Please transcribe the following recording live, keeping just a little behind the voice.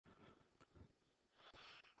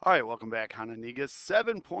All right, welcome back, Hononegah.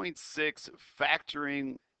 7.6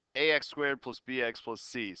 factoring ax squared plus bx plus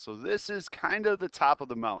c. So this is kind of the top of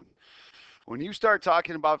the mountain. When you start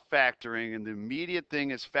talking about factoring, and the immediate thing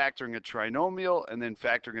is factoring a trinomial and then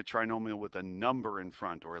factoring a trinomial with a number in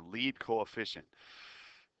front or a lead coefficient.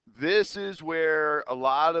 This is where a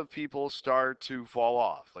lot of people start to fall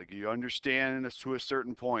off. Like you understand this to a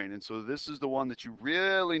certain point. And so this is the one that you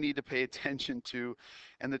really need to pay attention to.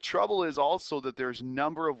 And the trouble is also that there's a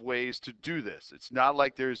number of ways to do this. It's not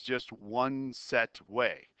like there's just one set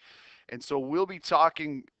way. And so we'll be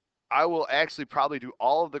talking, I will actually probably do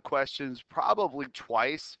all of the questions probably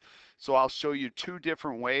twice. So I'll show you two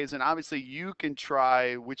different ways. And obviously you can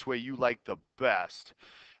try which way you like the best.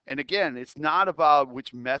 And again, it's not about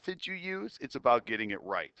which method you use, it's about getting it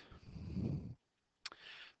right.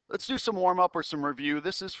 Let's do some warm up or some review.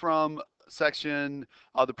 This is from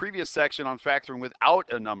the previous section on factoring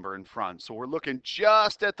without a number in front. So we're looking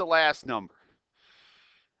just at the last number.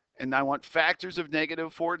 And I want factors of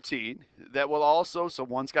negative 14 that will also, so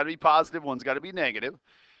one's got to be positive, one's got to be negative.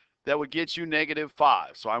 That would get you negative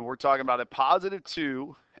 5. So we're talking about a positive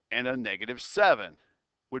 2 and a negative 7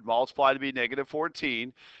 would multiply to be negative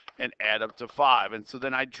 14 and add up to 5. And so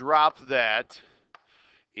then I drop that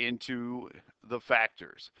into the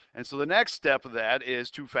factors. And so the next step of that is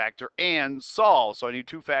to factor and solve. So I need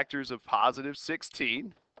two factors of positive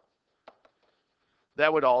 16.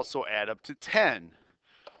 That would also add up to 10.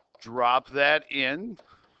 Drop that in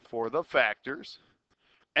for the factors.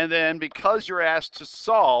 And then because you're asked to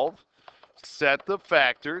solve, set the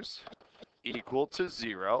factors equal to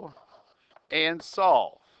 0 and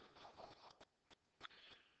solve.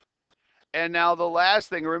 And now the last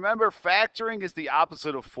thing, remember factoring is the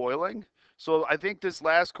opposite of foiling. So I think this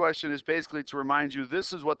last question is basically to remind you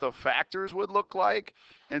this is what the factors would look like.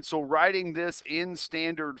 And so writing this in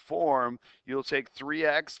standard form, you'll take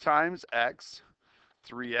 3x times x,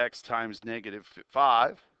 3x times negative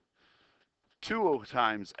 5, 2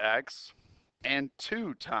 times x, and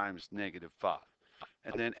 2 times negative 5.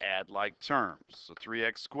 And then add like terms. So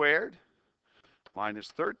 3x squared minus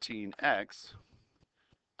 13x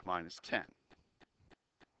minus 10.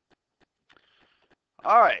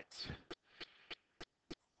 All right.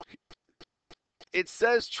 It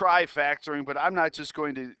says try factoring, but I'm not just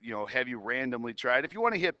going to, have you randomly try it. If you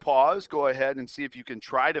want to hit pause, go ahead and see if you can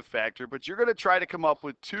try to factor, but you're going to try to come up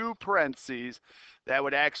with two parentheses that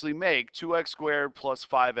would actually make 2x squared plus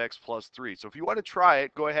 5x plus 3. So if you want to try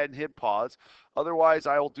it, go ahead and hit pause. Otherwise,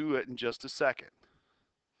 I'll do it in just a second.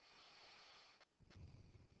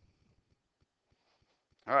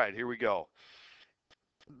 All right, here we go.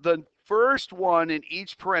 The first one in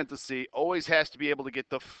each parenthesis always has to be able to get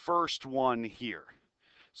the first one here.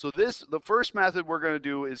 So the first method we're going to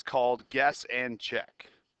do is called guess and check.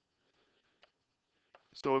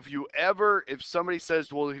 So if somebody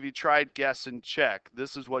says, well, have you tried guess and check?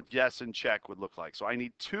 This is what guess and check would look like. So I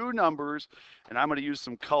need two numbers, and I'm going to use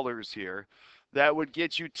some colors here, that would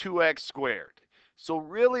get you 2x squared. So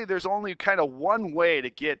really, there's only kind of one way to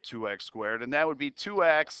get 2x squared, and that would be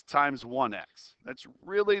 2x times 1x. That's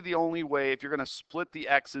really the only way. If you're going to split the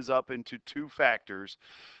x's up into two factors,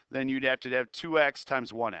 then you'd have to have 2x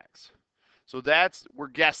times 1x. So we're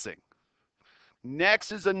guessing.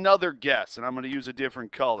 Next is another guess, and I'm going to use a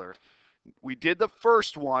different color. We did the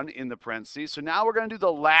first one in the parentheses, so now we're going to do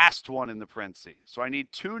the last one in the parentheses. So I need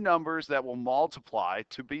two numbers that will multiply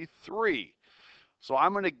to be 3. So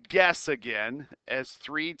I'm going to guess again as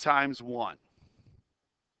 3 times 1.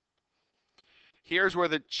 Here's where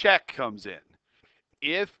the check comes in.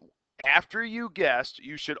 If after you guessed,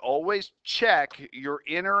 you should always check your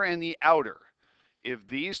inner and the outer. If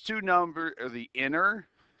these two numbers are the inner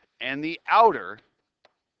and the outer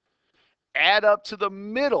add up to the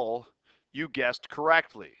middle, you guessed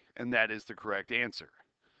correctly, and that is the correct answer.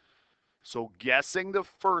 So guessing the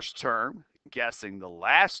first term, guessing the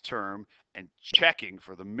last term, and checking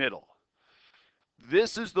for the middle.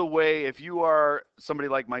 This is the way, if you are somebody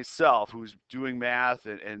like myself who's doing math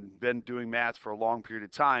and been doing math for a long period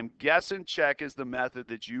of time, guess and check is the method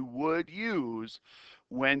that you would use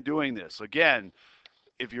when doing this. Again,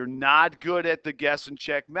 if you're not good at the guess and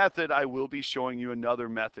check method, I will be showing you another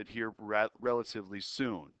method here relatively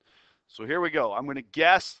soon. So here we go. I'm going to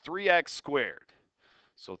guess 3x squared.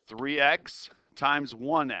 So 3x times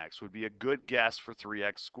 1x would be a good guess for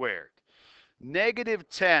 3x squared. Negative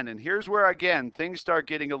 10, and here's where, again, things start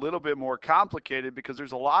getting a little bit more complicated because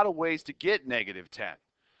there's a lot of ways to get negative 10.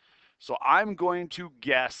 So I'm going to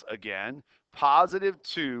guess again, positive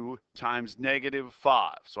 2 times negative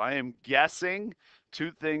 5. So I am guessing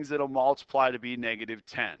two things that'll multiply to be negative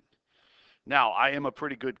 10. Now, I am a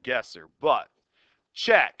pretty good guesser, but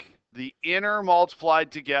check. The inner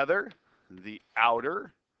multiplied together, the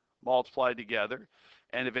outer multiplied together,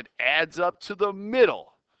 and if it adds up to the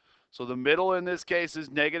middle, so the middle in this case is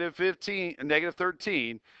negative 15, negative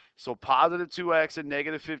 13, so positive 2x and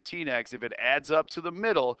negative 15x, if it adds up to the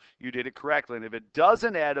middle, you did it correctly. And if it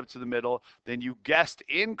doesn't add up to the middle, then you guessed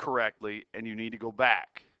incorrectly and you need to go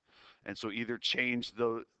back. And so either change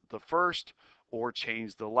the first or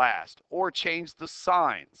change the last or change the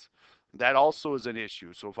signs. That also is an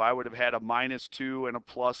issue. So if I would have had a -2 and a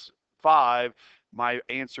 +5, my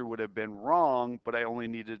answer would have been wrong, but I only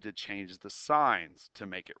needed to change the signs to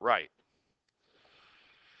make it right.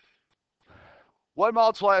 What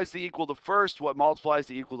multiplies to equal the first? What multiplies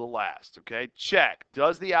to equal the last? Okay, check.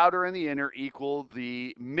 Does the outer and the inner equal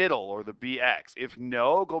the middle or the bx? If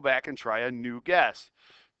no, go back and try a new guess.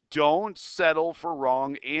 Don't settle for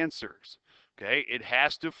wrong answers. Okay, it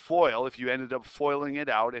has to FOIL. If you ended up foiling it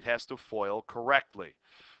out, it has to FOIL correctly.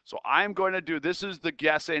 So I'm going to do, this is the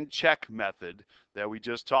guess and check method that we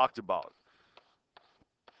just talked about.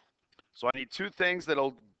 So I need two things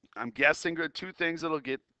that'll, I'm guessing two things that'll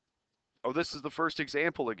get, oh, this is the first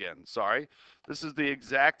example again, sorry. This is the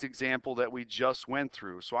exact example that we just went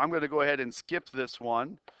through. So I'm going to go ahead and skip this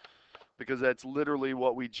one because that's literally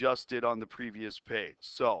what we just did on the previous page.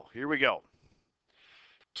 So here we go.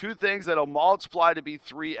 Two things that'll multiply to be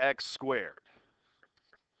 3x squared.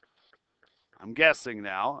 I'm guessing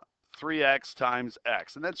now, 3x times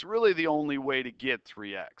x. And that's really the only way to get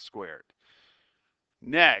 3x squared.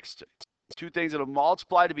 Next, two things that'll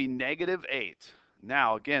multiply to be -8.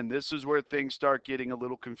 Now, again, this is where things start getting a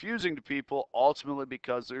little confusing to people, ultimately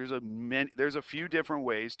because there's a few different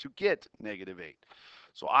ways to get -8.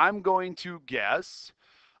 So I'm going to guess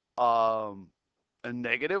a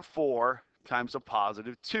 -4 times a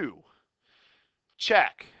 +2.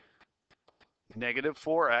 Check.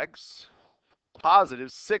 -4x,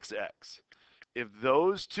 +6x. If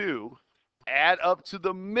those two add up to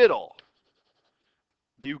the middle,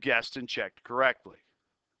 you guessed and checked correctly.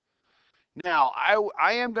 Now,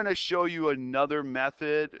 I am going to show you another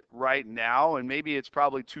method right now, and maybe it's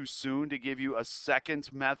probably too soon to give you a second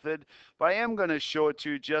method, but I am going to show it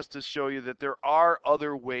to you just to show you that there are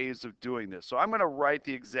other ways of doing this. So I'm going to write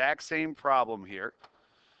the exact same problem here.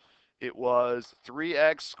 It was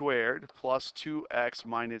 3x squared plus 2x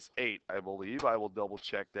minus 8, I believe. I will double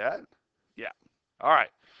check that. Yeah. All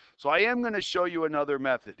right. So I am going to show you another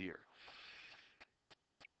method here.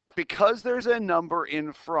 Because there's a number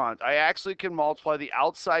in front, I actually can multiply the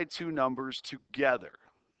outside two numbers together.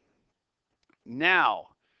 Now,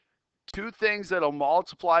 two things that'll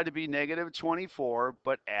multiply to be -24,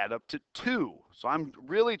 but add up to 2. So I'm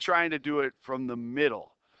really trying to do it from the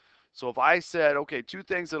middle. So if I said, okay, two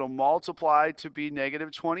things that'll multiply to be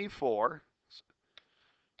 -24,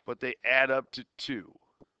 but they add up to 2.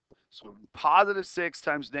 So +6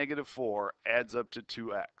 times -4 adds up to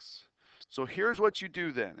 2x. So here's what you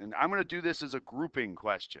do then, and I'm going to do this as a grouping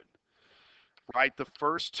question. Write the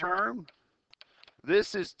first term.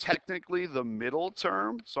 This is technically the middle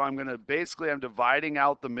term, so I'm dividing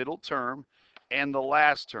out the middle term and the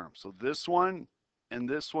last term. So this one and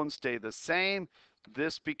this one stay the same.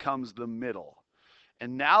 This becomes the middle.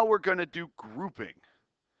 And now we're going to do grouping.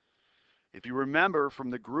 If you remember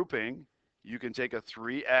from the grouping, you can take a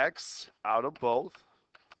 3x out of both.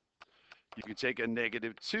 You can take a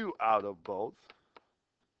 -2 out of both.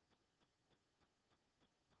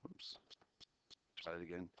 Oops. Try it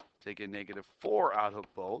again. Take a -4 out of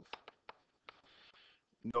both.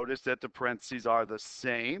 Notice that the parentheses are the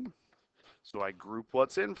same. So I group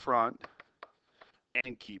what's in front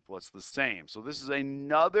and keep what's the same. So this is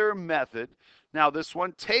another method. Now this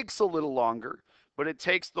one takes a little longer, but it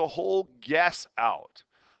takes the whole guess out.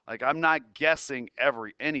 Like I'm not guessing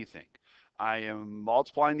anything. I am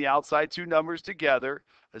multiplying the outside two numbers together,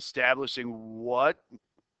 establishing what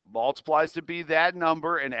multiplies to be that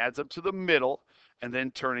number and adds up to the middle, and then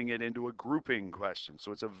turning it into a grouping question.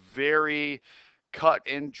 So it's a very cut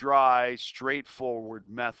and dry, straightforward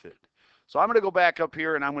method. So I'm going to go back up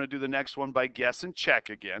here and I'm going to do the next one by guess and check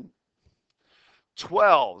again.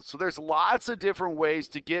 12. So there's lots of different ways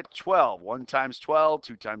to get 12. 1 times 12,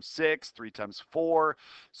 2 times 6, 3 times 4.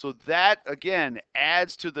 So that, again,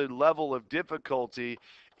 adds to the level of difficulty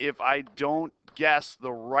if I don't guess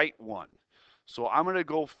the right one. So I'm going to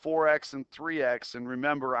go 4x and 3x, and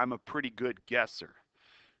remember, I'm a pretty good guesser.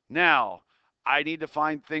 Now, I need to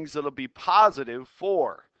find things that'll be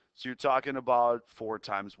 +4. So you're talking about 4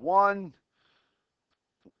 times 1,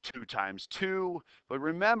 2 times 2. But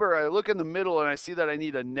remember, I look in the middle and I see that I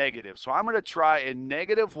need a negative. So I'm going to try a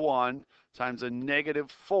 -1 times a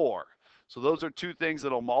 -4. So those are two things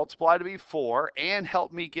that'll multiply to be 4 and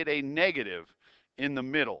help me get a negative in the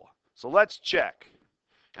middle. So let's check.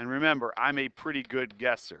 And remember, I'm a pretty good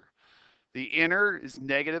guesser. The inner is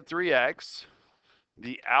negative 3x.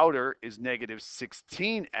 The outer is negative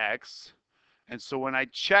 16x. And so when I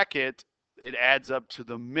check it, it adds up to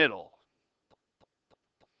the middle.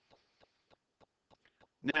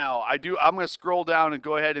 Now, I'm going to scroll down and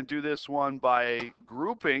go ahead and do this one by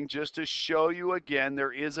grouping just to show you again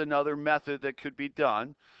there is another method that could be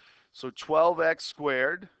done. So 12x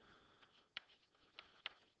squared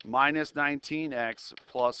minus 19x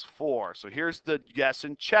plus 4. So here's the guess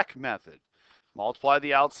and check method. Multiply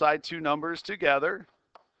the outside two numbers together.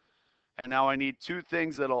 And now I need two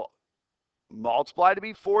things that'll multiply to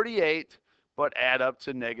be 48, but add up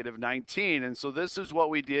to negative 19. And so this is what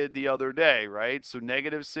we did the other day, right? So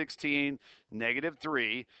negative 16, negative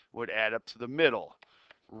 3 would add up to the middle.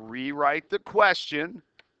 Rewrite the question.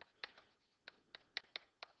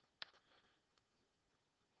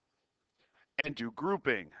 And do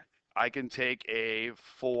grouping. I can take a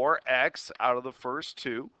 4x out of the first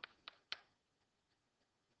two.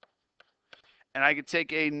 And I can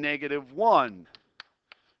take a negative 1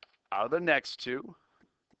 out of the next two.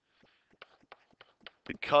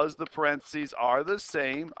 Because the parentheses are the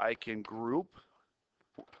same, I can group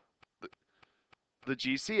the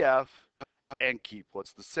GCF and keep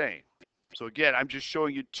what's the same. So again, I'm just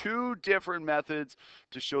showing you two different methods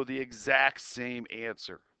to show the exact same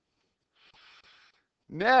answer.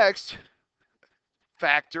 Next,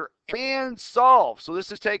 factor and solve. So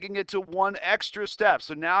this is taking it to one extra step.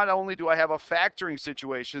 So now not only do I have a factoring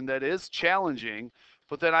situation that is challenging,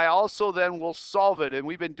 but then I also then will solve it. And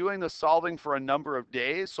we've been doing the solving for a number of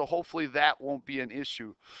days, so hopefully that won't be an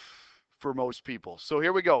issue for most people. So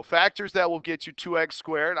here we go. Factors that will get you 2x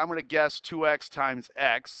squared. I'm going to guess 2x times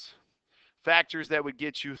x. Factors that would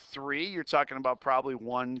get you 3. You're talking about probably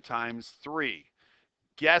 1 times 3.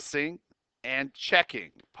 Guessing and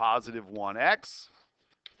checking. Positive 1x,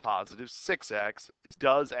 positive 6x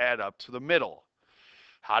does add up to the middle.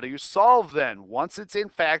 How do you solve then? Once it's in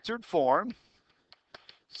factored form,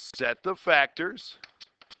 set the factors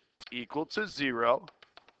equal to 0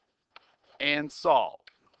 and solve.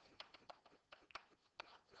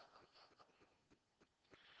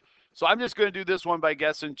 So I'm just going to do this one by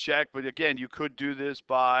guess and check, but again, you could do this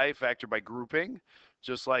by factor by grouping,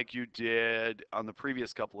 just like you did on the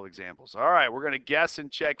previous couple of examples. All right, we're going to guess and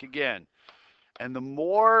check again. And the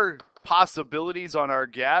more possibilities on our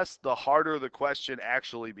guess, the harder the question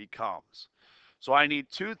actually becomes. So I need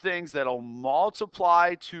two things that'll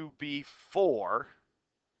multiply to be 4,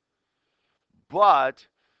 but,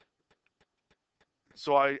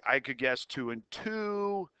 so I could guess 2 and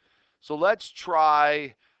 2. So let's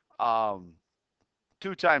try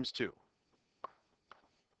 2 times 2.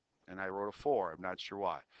 And I wrote a 4, I'm not sure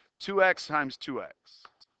why. 2x times 2x.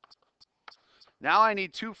 Now I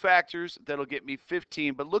need two factors that'll get me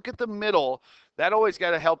 15, but look at the middle. That always got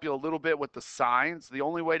to help you a little bit with the signs. The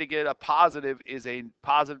only way to get a positive is a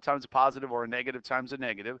positive times a positive or a negative times a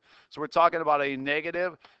negative. So we're talking about a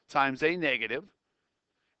negative times a negative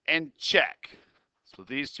and check. So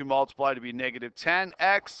these two multiply to be negative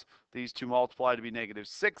 10x. These two multiply to be negative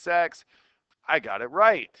 6x. I got it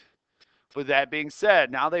right. With that being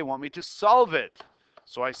said, now they want me to solve it.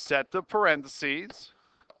 So I set the parentheses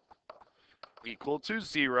equal to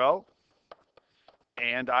 0,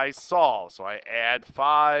 and I solve. So I add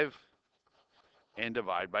 5 and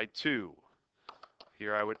divide by 2.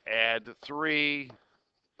 Here I would add 3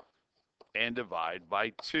 and divide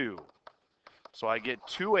by 2. So I get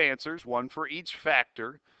two answers, one for each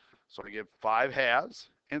factor. So I get 5 halves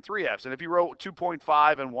and 3 halves. And if you wrote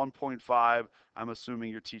 2.5 and 1.5, I'm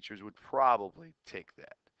assuming your teachers would probably take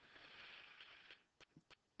that.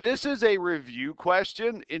 This is a review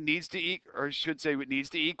question. It needs to, or I should say it needs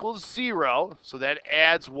to equal 0. So that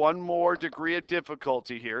adds one more degree of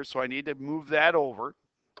difficulty here. So I need to move that over.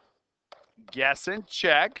 Guess and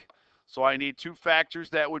check. So I need two factors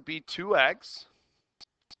that would be 2x.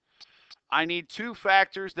 I need two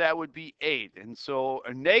factors that would be 8. And so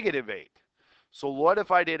a negative 8. So what if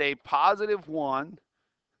I did a positive 1?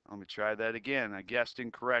 Let me try that again. I guessed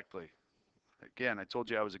incorrectly. Again, I told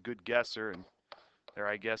you I was a good guesser, and there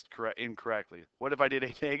I guessed incorrectly. What if I did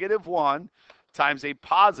a negative 1 times a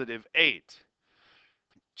positive 8?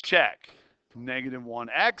 Check. Negative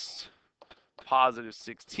 1x, positive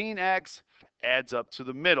 16x, adds up to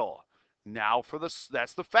the middle. Now for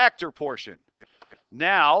that's the factor portion.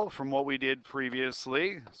 Now, from what we did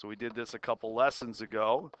previously, so we did this a couple lessons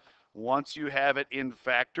ago, once you have it in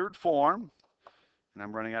factored form, and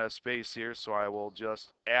I'm running out of space here, so I will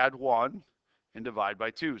just add 1 and divide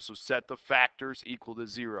by 2. So set the factors equal to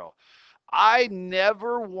 0. I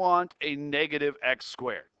never want a negative x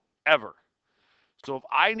squared, ever. So if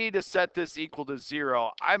I need to set this equal to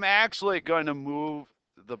 0, I'm actually going to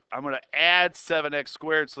I'm going to add 7x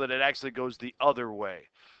squared so that it actually goes the other way.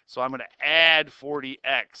 So I'm going to add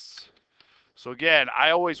 40x. So again,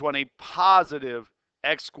 I always want a positive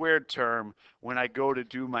x squared term when I go to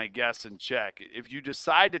do my guess and check. If you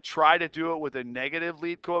decide to try to do it with a negative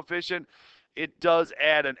lead coefficient, it does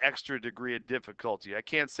add an extra degree of difficulty. I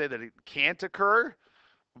can't say that it can't occur,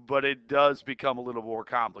 but it does become a little more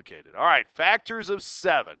complicated. All right, factors of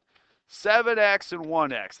 7. 7x and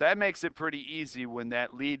 1x. That makes it pretty easy when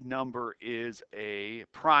that lead number is a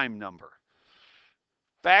prime number.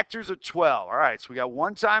 Factors of 12. All right, so we got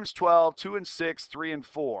 1 times 12, 2 and 6, 3 and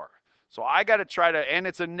 4. So I got to try to, and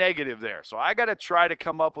it's a negative there. So I got to try to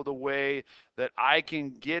come up with a way that I can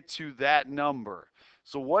get to that number.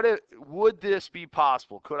 So would this be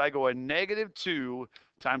possible? Could I go a negative 2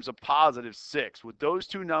 times a positive 6? Would those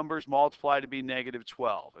two numbers multiply to be negative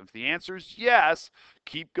 12? If the answer is yes,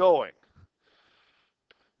 keep going.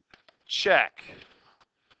 Check.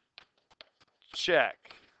 Check.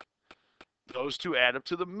 Those two add up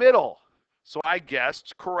to the middle. So I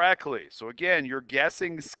guessed correctly. So again, your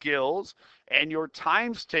guessing skills and your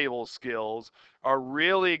times table skills are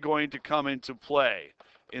really going to come into play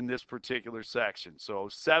in this particular section. So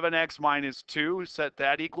 7x minus 2, set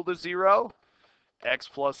that equal to 0. X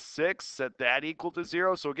plus 6, set that equal to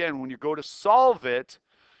 0. So again, when you go to solve it,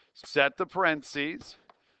 set the parentheses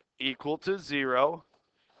equal to 0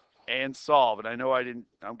 and solve. And I know I'm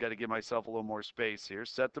got to give myself a little more space here.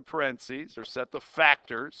 Set the parentheses, or set the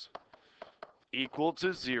factors equal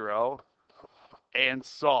to 0 and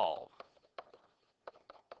solve.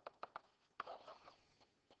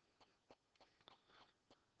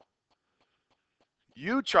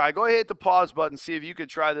 You try. Go ahead, hit the pause button, see if you can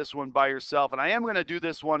try this one by yourself. And I am going to do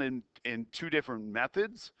this one in 2 different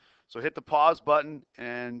methods. So hit the pause button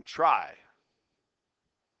and try.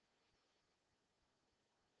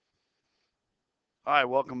 All right,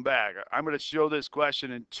 welcome back. I'm going to show this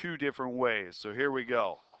question in 2 different ways. So here we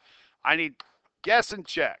go. I need guess and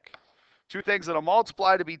check. 2 things that'll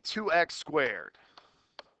multiply to be 2x squared.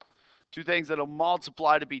 2 things that'll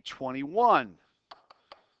multiply to be 21.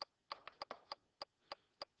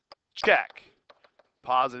 Check.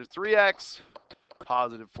 Positive 3x,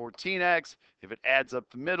 positive 14x. If it adds up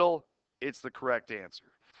the middle, it's the correct answer.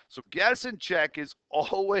 So guess and check is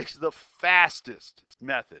always the fastest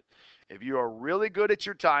method. If you are really good at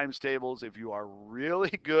your times tables, if you are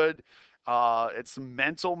really good at some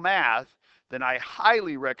mental math, then I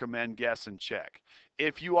highly recommend guess and check.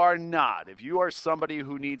 If you are not, if you are somebody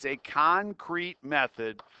who needs a concrete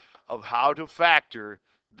method of how to factor,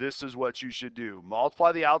 this is what you should do.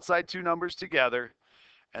 Multiply the outside 2 numbers together,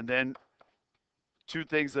 and then 2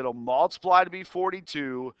 things that'll multiply to be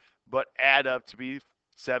 42, but add up to be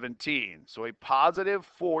 17. So a positive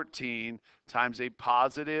 14 times a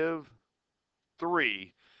positive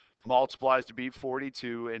 3 multiplies to be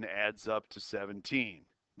 42 and adds up to 17.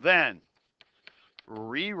 Then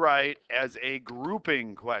rewrite as a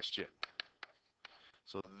grouping question.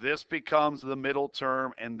 So this becomes the middle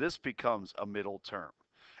term, and this becomes a middle term.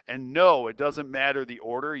 And no, it doesn't matter the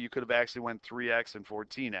order. You could have actually went 3x and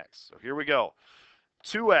 14x. So here we go.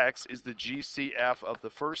 2x is the GCF of the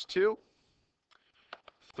first 2.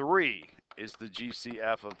 3 is the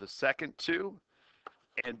GCF of the second 2.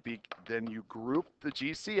 And then you group the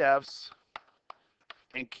GCFs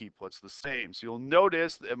and keep what's the same. So you'll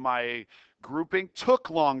notice that my grouping took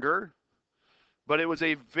longer, but it was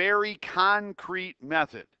a very concrete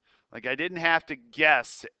method. Like I didn't have to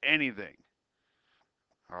guess anything.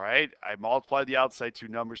 All right, I multiplied the outside 2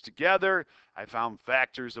 numbers together. I found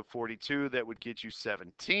factors of 42 that would get you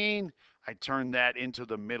 17. I turned that into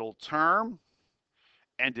the middle term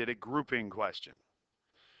and did a grouping question.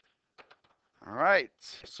 All right,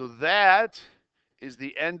 so that is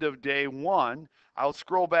the end of day 1. I'll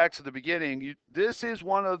scroll back to the beginning. This is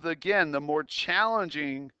one of again, the more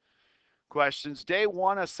challenging questions. Day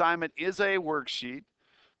 1 assignment is a worksheet.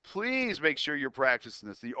 Please make sure you're practicing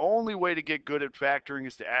this. The only way to get good at factoring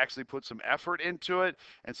is to actually put some effort into it.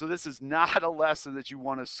 And so this is not a lesson that you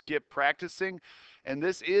want to skip practicing. And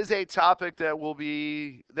this is a topic that will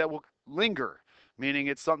linger, meaning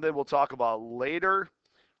it's something that we'll talk about later,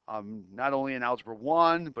 not only in Algebra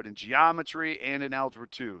 1, but in geometry and in Algebra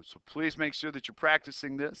 2. So please make sure that you're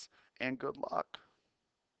practicing this, and good luck.